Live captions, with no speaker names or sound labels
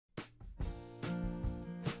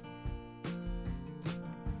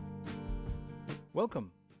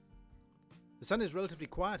Welcome! The sun is relatively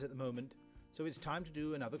quiet at the moment, so it's time to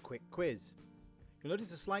do another quick quiz. You'll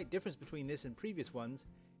notice a slight difference between this and previous ones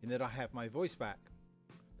in that I have my voice back.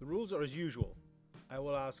 The rules are as usual. I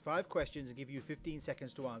will ask 5 questions and give you 15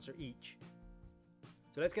 seconds to answer each.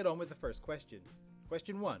 So let's get on with the first question.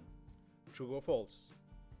 Question 1. True or false?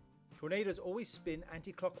 Tornadoes always spin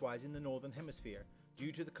anti-clockwise in the northern hemisphere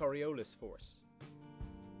due to the Coriolis force.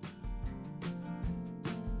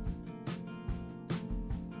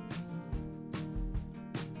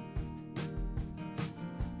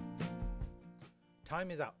 Time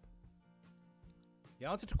is up. The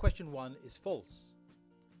answer to question 1 is false.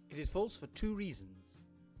 It is false for 2 reasons.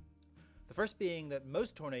 The first being that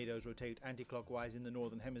most tornadoes rotate anti-clockwise in the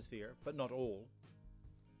northern hemisphere, but not all.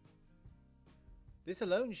 This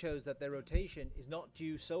alone shows that their rotation is not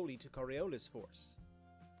due solely to Coriolis force.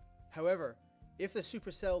 However, if the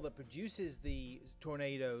supercell that produces the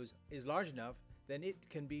tornadoes is large enough, then it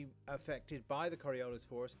can be affected by the Coriolis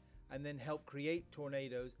force and then help create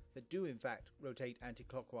tornadoes that do in fact rotate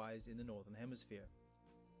anti-clockwise in the northern hemisphere.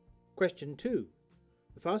 Question 2.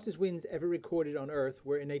 The fastest winds ever recorded on Earth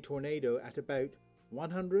were in a tornado at about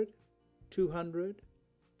 100, 200,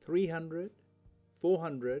 300,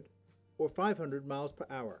 400 or 500 miles per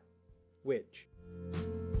hour. Which?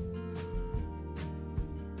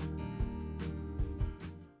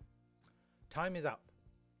 Time is up.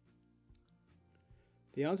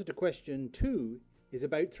 The answer to question 2 is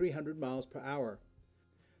about 300 miles per hour.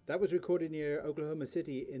 That was recorded near Oklahoma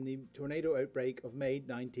City in the tornado outbreak of May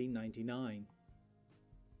 1999.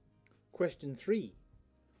 Question 3.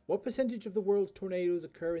 What percentage of the world's tornadoes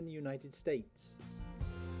occur in the United States?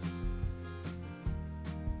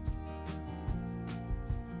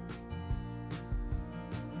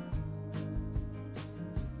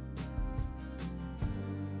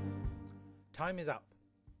 Time is up.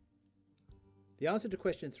 The answer to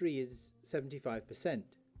question 3 is 75%,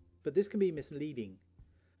 but this can be misleading,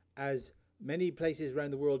 as many places around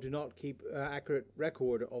the world do not keep accurate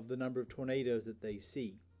record of the number of tornadoes that they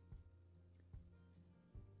see.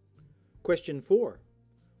 Question 4.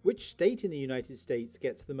 Which state in the United States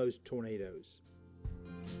gets the most tornadoes?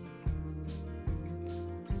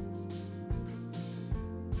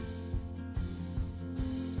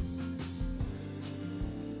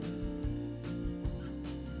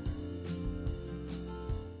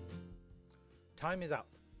 Time is up.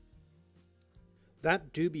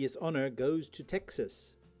 That dubious honor goes to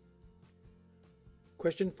Texas.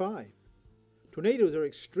 Question 5. Tornadoes are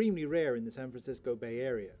extremely rare in the San Francisco Bay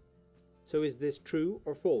Area. So is this true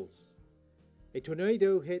or false? A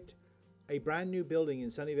tornado hit a brand new building in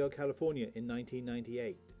Sunnyvale, California in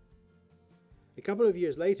 1998. A couple of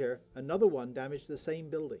years later, another one damaged the same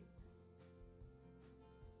building.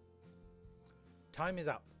 Time is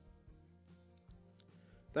up.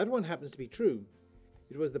 That one happens to be true.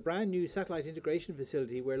 It was the brand new satellite integration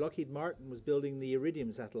facility where Lockheed Martin was building the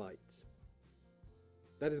Iridium satellites.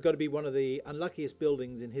 That has got to be one of the unluckiest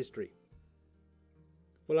buildings in history.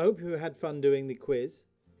 Well, I hope you had fun doing the quiz.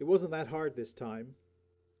 It wasn't that hard this time.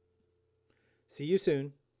 See you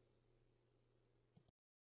soon.